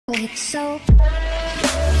It's so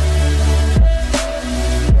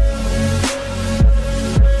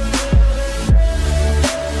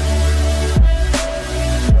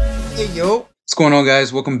Hey yo, what's going on,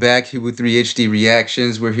 guys? Welcome back here with 3HD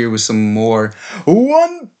Reactions. We're here with some more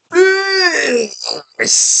One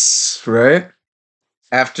Piece, right?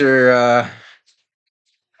 After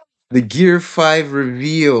the Gear 5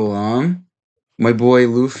 reveal, my boy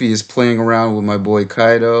Luffy is playing around with my boy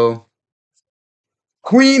Kaido.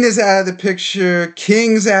 Queen is out of the picture.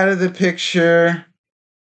 King's out of the picture.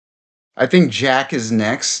 I think Jack is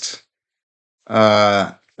next.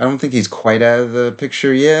 I don't think he's quite out of the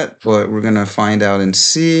picture yet, but we're gonna find out and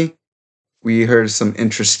see. We heard some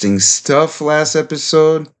interesting stuff last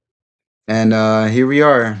episode, and here we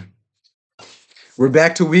are. We're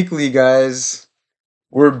back to weekly, guys.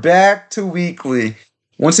 We're back to weekly.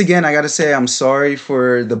 Once again, I gotta say I'm sorry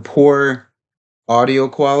for the poor audio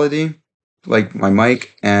quality, like my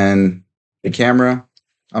mic and the camera.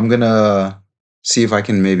 I'm gonna see if I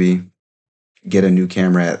can maybe get a new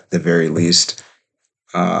camera at the very least.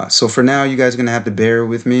 So for now, you guys are gonna have to bear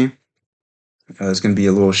with me. It's gonna be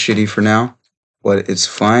a little shitty for now, but it's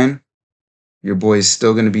fine. Your boy's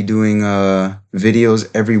still gonna be doing videos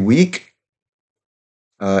every week.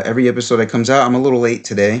 Every episode that comes out. I'm a little late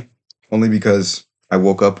today, only because I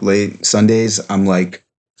woke up late. Sundays, I'm like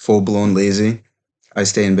full blown lazy. I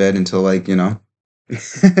stay in bed until I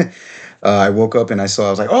woke up and I was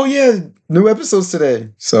like, oh yeah, new episodes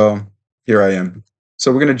today. So here I am.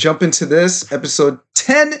 So we're gonna jump into this episode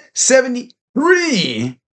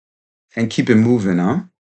 1073 and keep it moving, huh?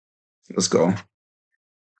 Let's go.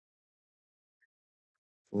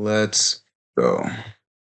 Let's go.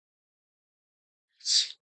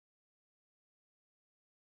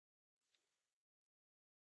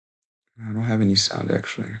 I don't have any sound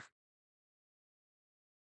actually.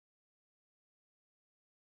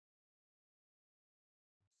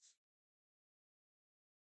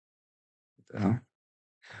 What the hell?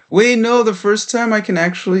 Wait, no, the first time I can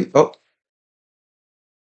actually. Oh,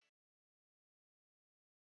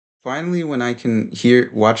 finally, when I can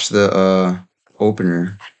watch the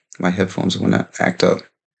opener, my headphones will not act up.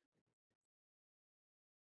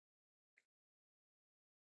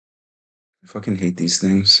 I fucking hate these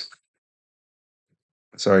things.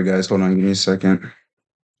 Sorry, guys. Hold on. Give me a second.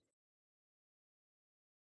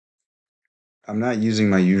 I'm not using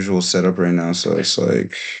my usual setup right now, so it's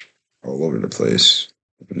like all over the place.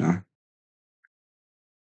 Now.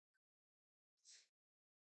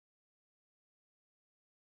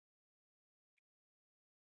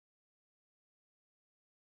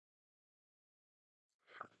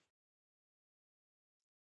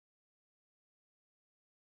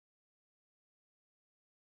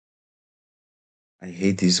 I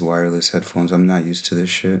hate these wireless headphones. I'm not used to this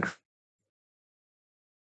shit.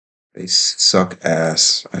 They suck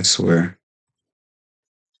ass, I swear.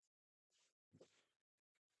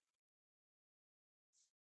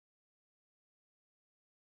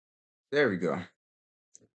 There we go.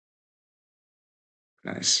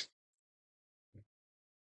 Nice.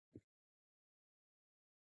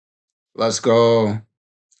 Let's go.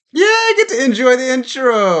 Yeah, I get to enjoy the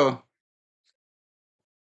intro.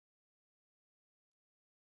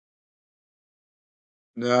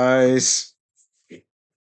 Nice.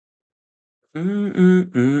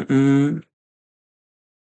 Oh,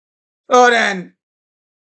 then.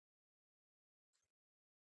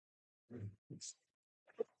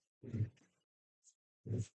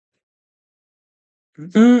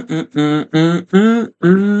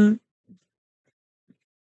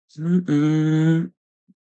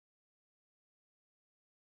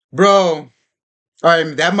 Bro,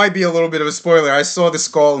 that might be a little bit of a spoiler. I saw the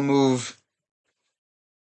skull move.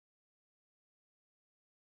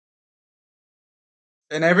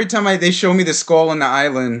 And every time they show me the skull on the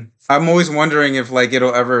island, I'm always wondering if like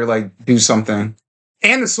it'll ever like do something.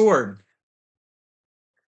 And the sword.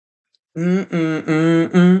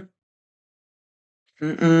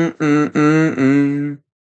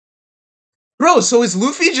 Bro, so is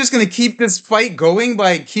Luffy just gonna keep this fight going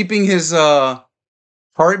by keeping his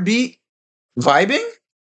heartbeat vibing?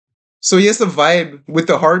 So he has to vibe with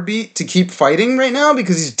the heartbeat to keep fighting right now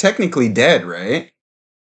because he's technically dead, right?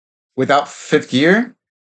 Without fifth gear?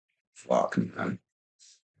 Fuck, man.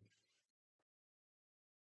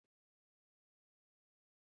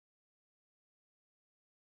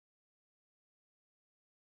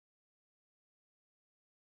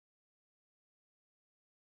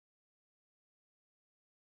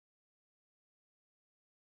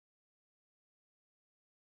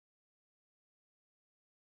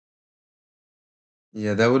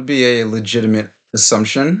 Yeah, that would be a legitimate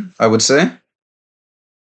assumption, I would say.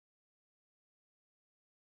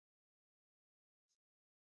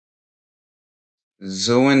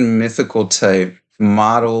 Zoan mythical type.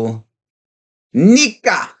 Model.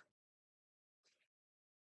 Nika!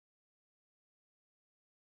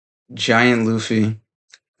 Giant Luffy.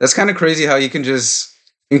 That's kind of crazy how you can just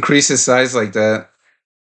increase his size like that.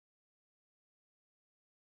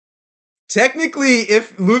 Technically,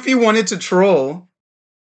 if Luffy wanted to troll,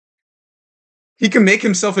 he can make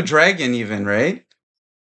himself a dragon even, right?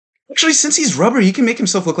 Actually, since he's rubber, he can make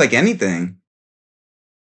himself look like anything.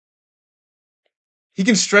 He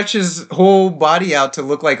can stretch his whole body out to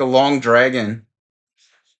look like a long dragon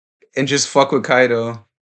and just fuck with Kaido.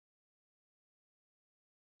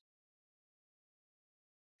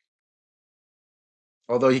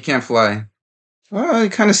 Although he can't fly. Well,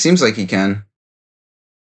 it kind of seems like he can.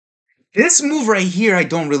 This move right here, I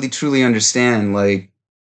don't really truly understand. Like,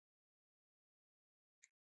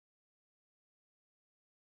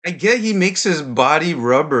 I get he makes his body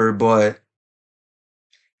rubber, but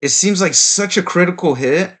it seems like such a critical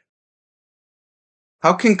hit.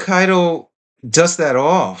 How can Kaido dust that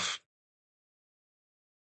off?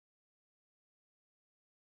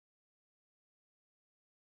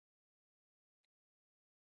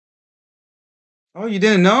 Oh, you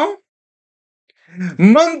didn't know?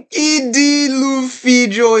 Monkey D. Luffy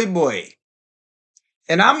Joy Boy.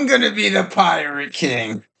 And I'm gonna be the Pirate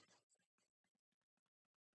King.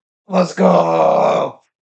 Let's go.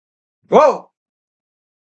 Whoa.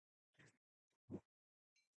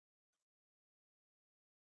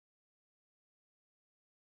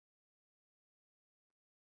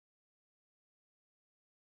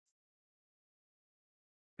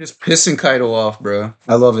 Just pissing Kaido off, bro.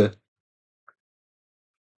 I love it.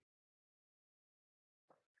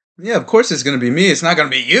 Yeah, of course it's gonna be me. It's not gonna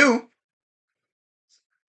be you.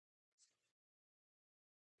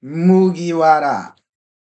 Mugiwara.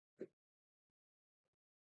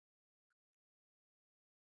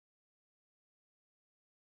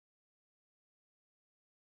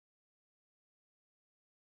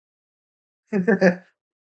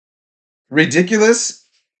 Ridiculous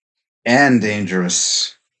and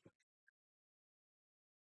dangerous.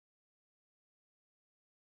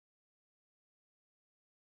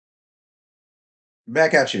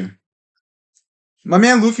 Back at you. My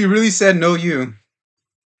man Luffy really said no you.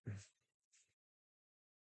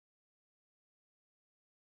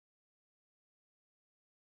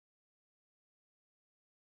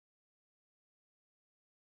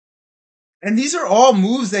 And these are all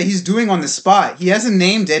moves that he's doing on the spot. He hasn't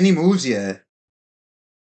named any moves yet.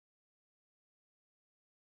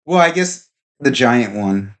 Well, I guess the giant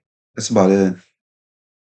one. That's about it.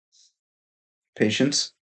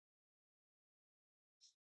 Patience.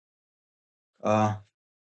 Uh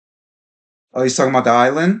oh, he's talking about the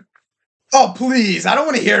island? Oh, please. I don't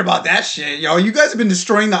want to hear about that shit, yo. You guys have been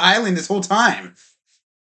destroying the island this whole time.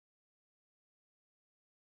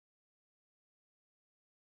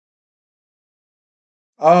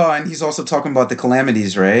 Oh, and he's also talking about the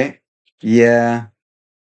calamities, right? Yeah.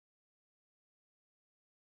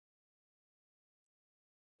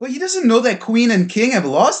 Well, he doesn't know that Queen and King have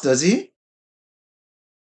lost, does he?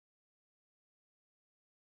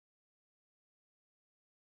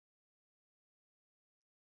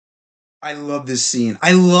 I love this scene.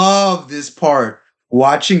 I love this part.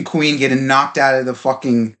 Watching Queen getting knocked out of the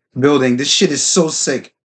fucking building. This shit is so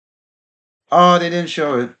sick. Oh, they didn't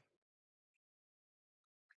show it.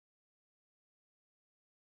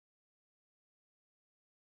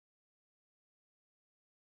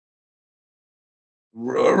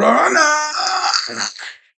 Run!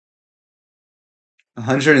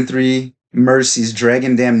 103 Mercies,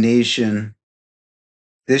 Dragon Damnation.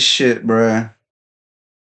 This shit, bruh.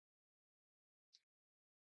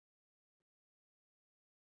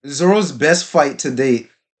 Zoro's best fight to date.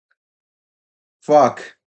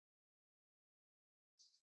 Fuck.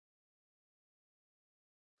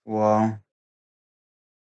 Wow.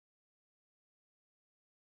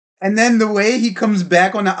 And then the way he comes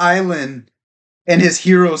back on the island and his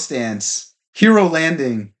hero stance. Hero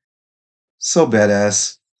landing. So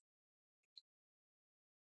badass.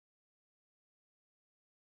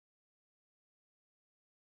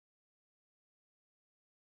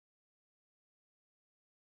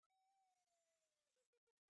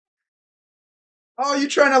 Oh, you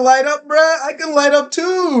trying to light up, bruh? I can light up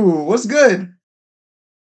too. What's good?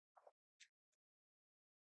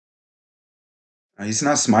 He's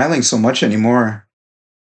not smiling so much anymore.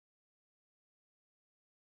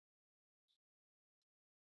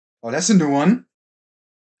 Oh, that's a new one.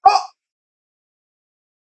 Oh,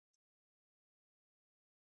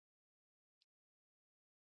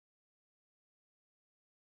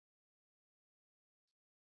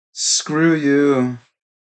 screw you.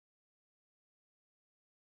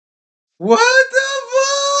 What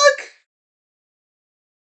the fuck?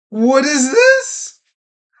 What is this?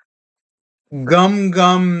 Gum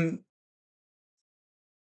Gum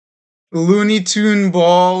Looney Tune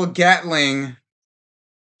Ball Gatling.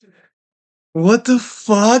 What the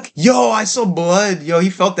fuck? Yo, I saw blood. Yo,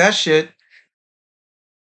 he felt that shit.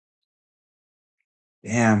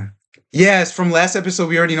 Damn. Yes, from last episode,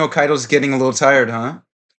 we already know Kaido's getting a little tired, huh?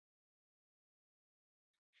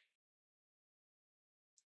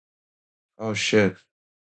 Oh shit.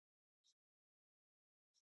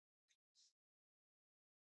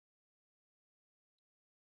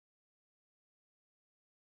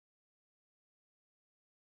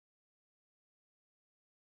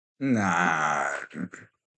 Nah.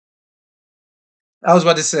 I was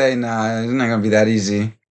about to say, nah, it's not gonna be that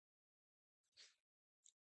easy.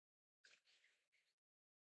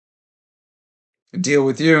 Deal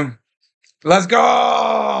with you. Let's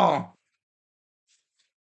go!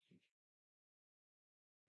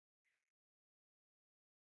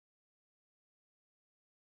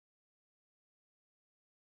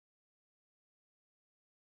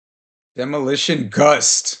 Demolition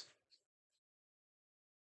Gust.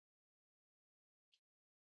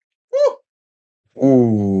 Woo!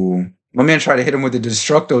 Ooh. My man tried to hit him with the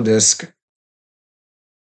Destructo Disc.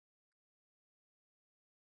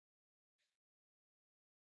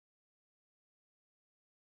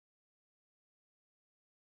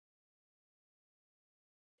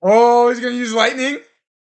 Oh, he's gonna use lightning?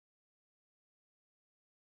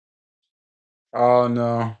 Oh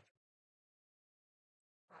no.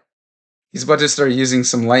 He's about to start using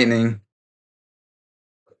some lightning.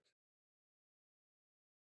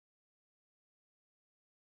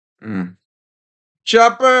 Mm.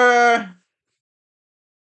 Chopper!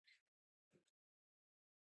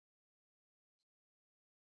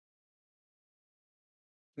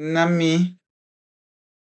 Nami.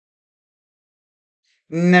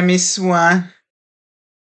 Nami Swan.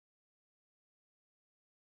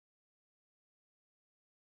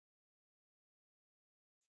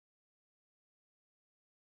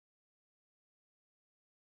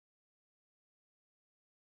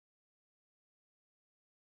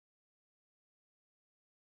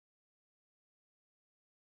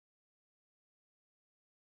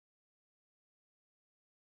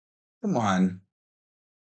 Come on.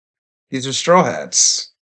 These are straw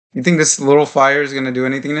hats. You think this little fire is gonna do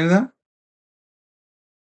anything to them?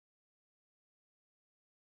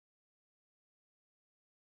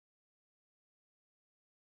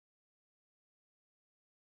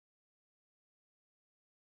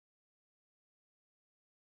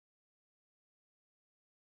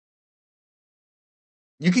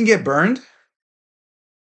 You can get burned?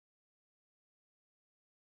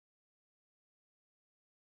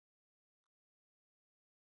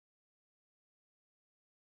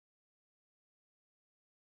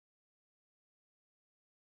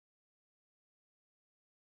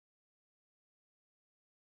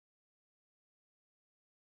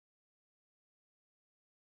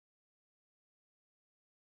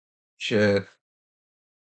 Shit.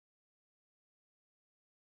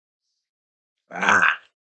 Ah.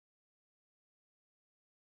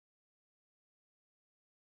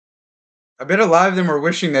 I bet a lot of them are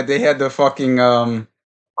wishing that they had the fucking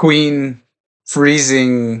Queen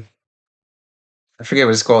freezing, I forget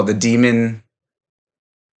what it's called, the demon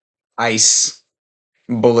ice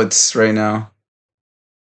bullets right now.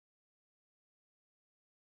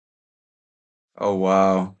 Oh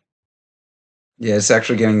wow. Yeah, it's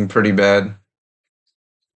actually getting pretty bad.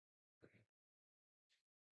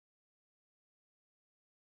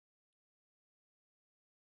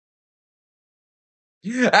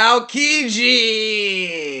 Aokiji!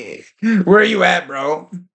 Where are you at, bro?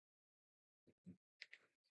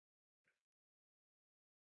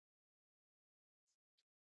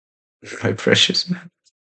 My precious man.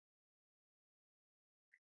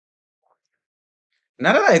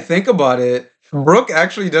 Now that I think about it, Brooke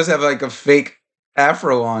actually does have like a fake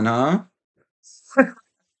afro on, huh?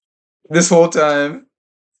 This whole time.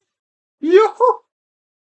 Yo!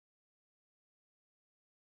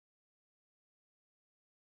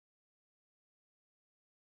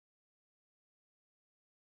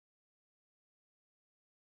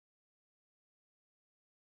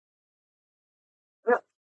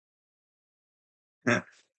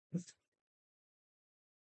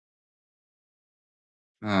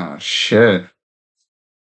 Oh shit.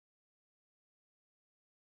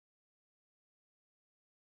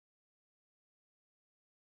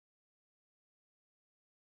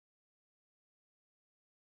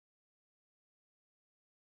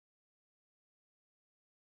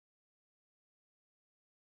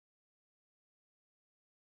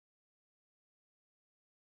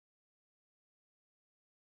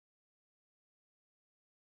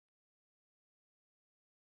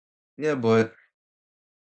 Yeah, but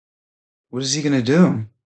what is he gonna do?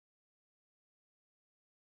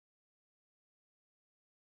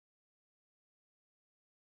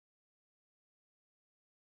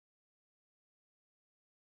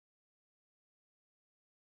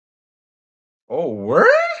 Oh, word?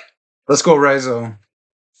 Let's go, Raizo.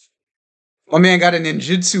 My man got a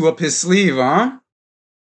ninjutsu up his sleeve, huh?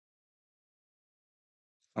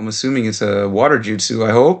 I'm assuming it's a water jutsu,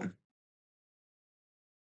 I hope.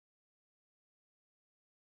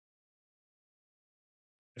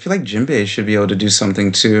 I feel like Jinbei should be able to do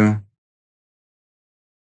something too.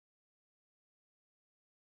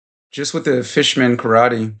 Just with the fishman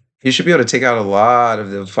karate. He should be able to take out a lot of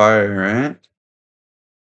the fire, right?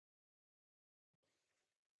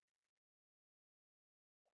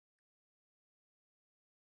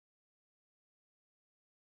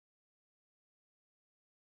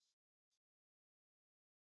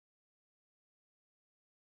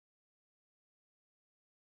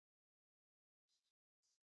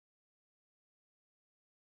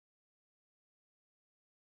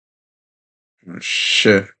 Oh,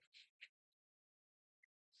 shit.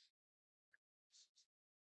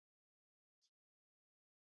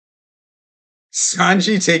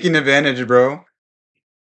 Sanji taking advantage, bro.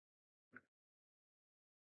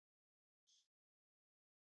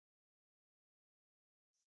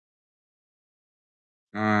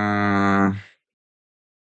 Uh,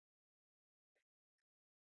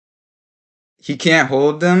 he can't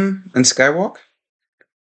hold them in Skywalk?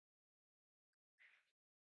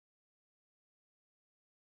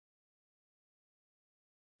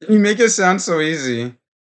 You make it sound so easy.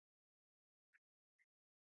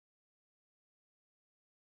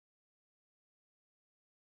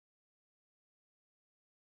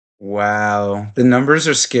 Wow. The numbers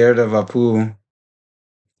are scared of Apu.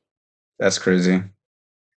 That's crazy.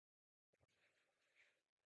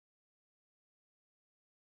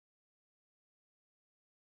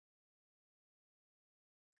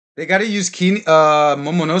 They gotta use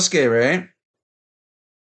Momonosuke, right?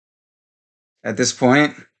 At this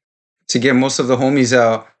point, to get most of the homies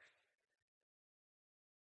out.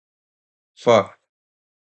 Fuck.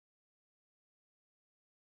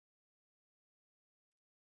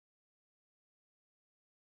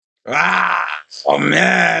 Ah! Oh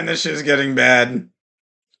man, this shit's getting bad.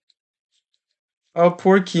 Oh,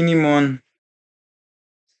 poor Kinemon.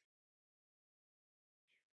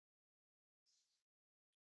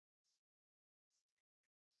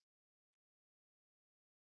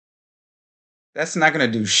 That's not gonna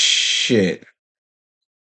do shit.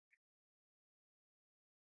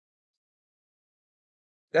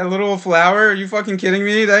 That little flower? Are you fucking kidding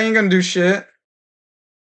me? That ain't gonna do shit.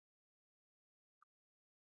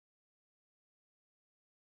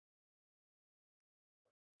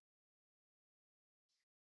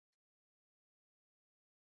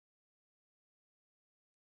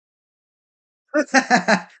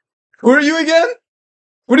 Who are you again?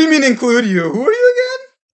 What do you mean include you? Who are you again?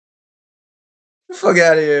 Get the fuck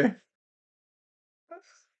out of here.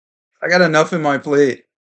 I got enough in my plate.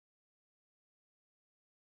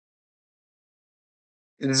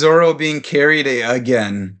 Zoro being carried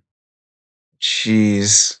again.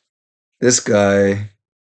 Jeez. This guy.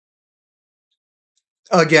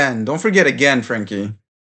 Again. Don't forget again, Frankie.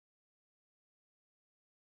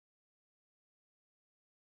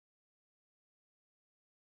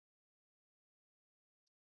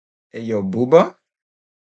 Hey, yo, Booba?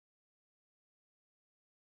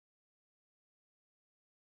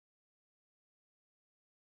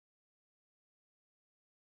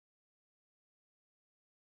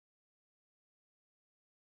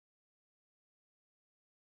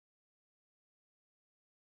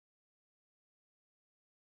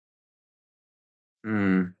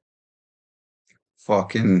 Hmm.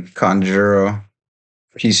 Fucking Conjuro.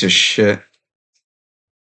 Piece of shit.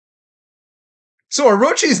 So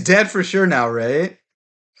Orochi's dead for sure now, right?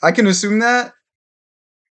 I can assume that?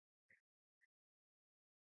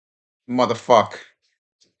 Motherfuck.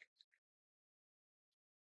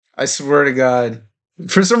 I swear to God.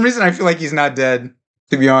 For some reason, I feel like he's not dead,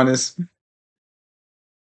 to be honest.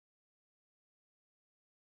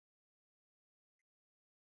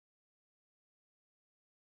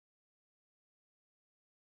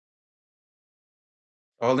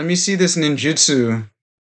 Oh, let me see this ninjutsu.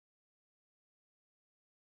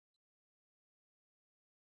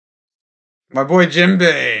 My boy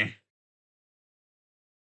Jinbei.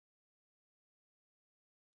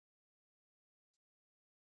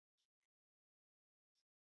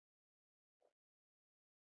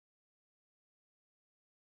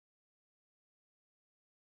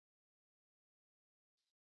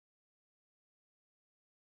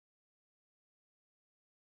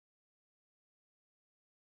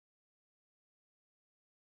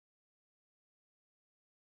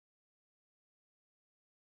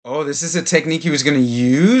 Oh, this is a technique he was going to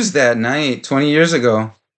use that night 20 years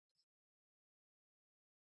ago.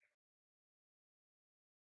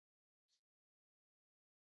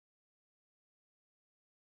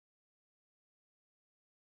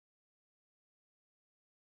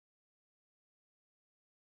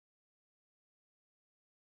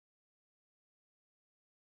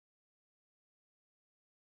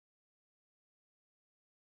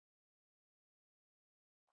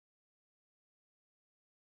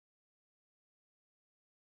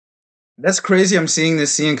 That's crazy. I'm seeing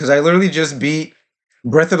this scene because I literally just beat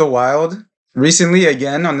Breath of the Wild recently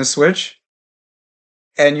again on the Switch,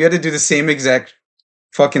 and you had to do the same exact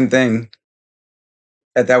fucking thing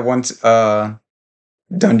at that one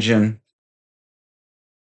dungeon.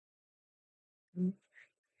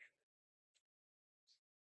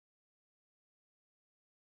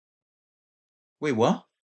 Wait, what?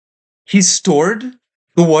 He stored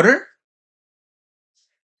the water?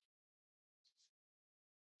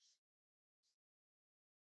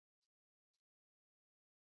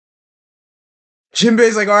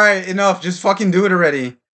 Jinbei's like, all right, enough. Just fucking do it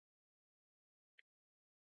already.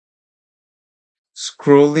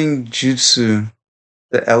 Scrolling jutsu.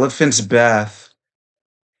 The elephant's bath.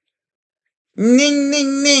 Ning,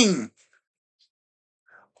 ning, ning.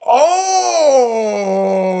 Oh!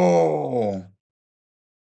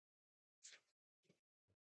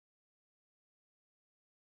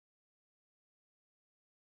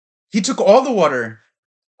 He took all the water.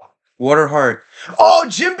 Water heart. Oh,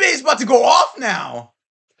 Jinbei's about to go off now.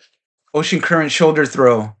 Ocean current shoulder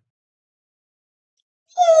throw.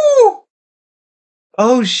 Woo!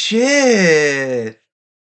 Oh shit.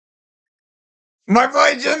 My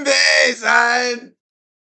boy Jinbei, son.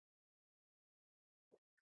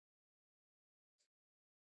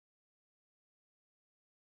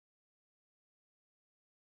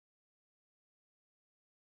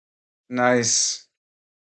 Nice.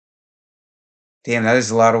 Damn, that is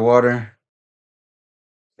a lot of water.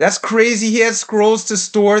 That's crazy. He had scrolls to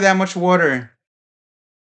store that much water.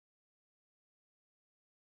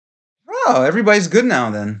 Oh, everybody's good now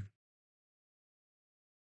then.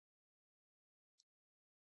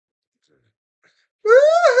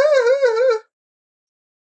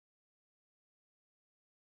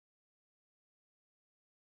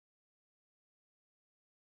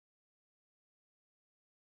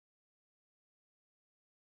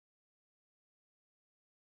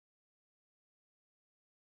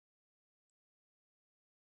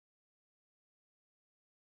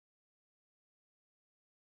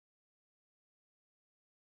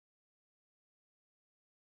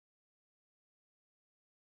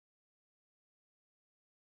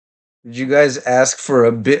 Did you guys ask for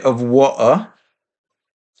a bit of water?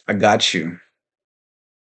 I got you.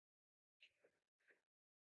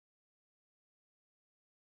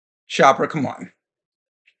 Chopper, come on.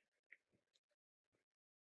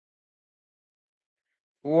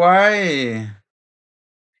 Why?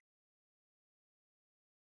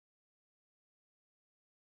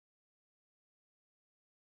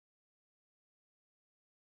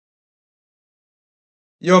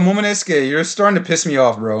 Yo, Momonosuke, you're starting to piss me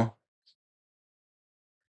off, bro.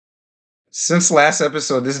 Since last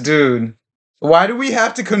episode, this dude. Why do we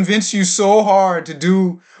have to convince you so hard to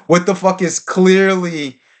do what the fuck is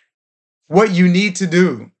clearly what you need to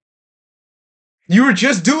do? You were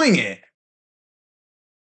just doing it.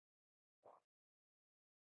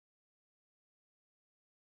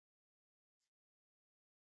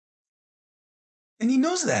 And he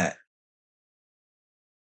knows that.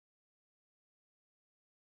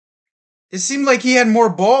 It seemed like he had more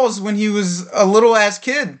balls when he was a little ass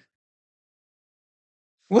kid.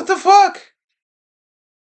 What the fuck?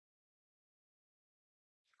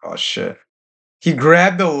 Oh shit. He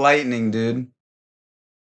grabbed the lightning, dude.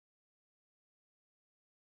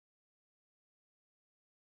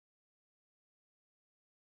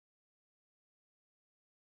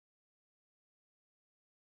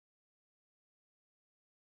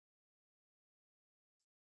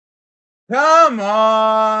 Come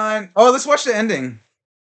on. Oh, let's watch the ending.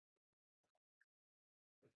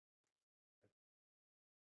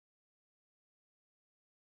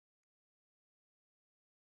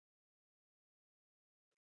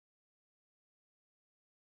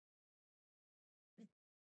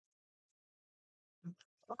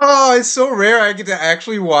 Oh, it's so rare I get to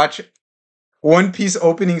actually watch One Piece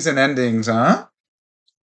openings and endings, huh?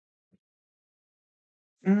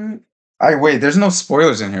 Mm. I wait, there's no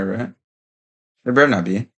spoilers in here, right? There better not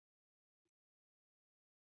be.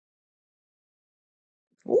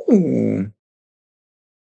 Ooh.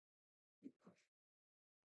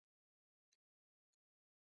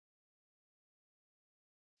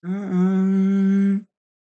 Mm.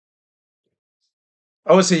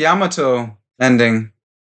 Oh, it's a Yamato ending.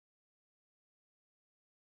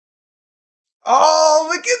 Oh,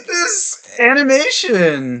 look at this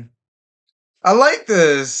animation. I like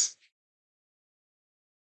this.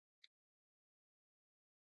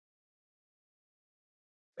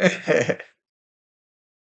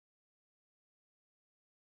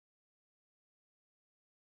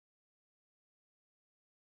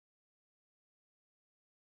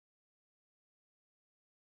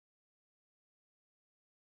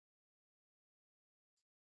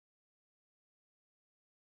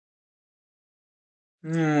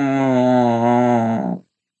 Oh,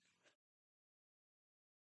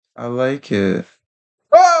 I like it.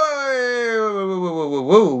 Oh, whoa, whoa, whoa, whoa, whoa,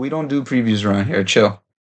 whoa. We don't do previews around here. Chill.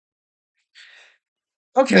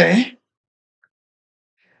 Okay.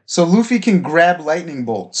 So Luffy can grab lightning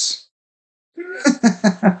bolts.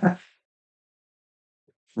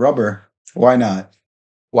 Rubber. Why not?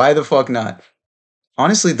 Why the fuck not?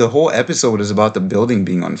 Honestly, the whole episode is about the building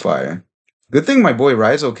being on fire. Good thing my boy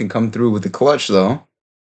Rizo can come through with the clutch, though.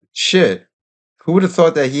 Shit. Who would have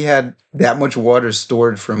thought that he had that much water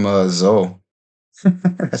stored from Zoe?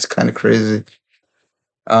 That's kind of crazy.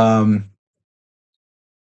 Um,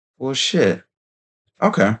 well, shit.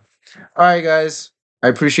 Okay. All right, guys. I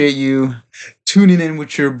appreciate you tuning in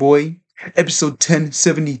with your boy, episode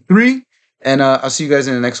 1073. And I'll see you guys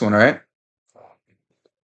in the next one, all right?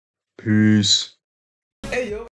 Peace.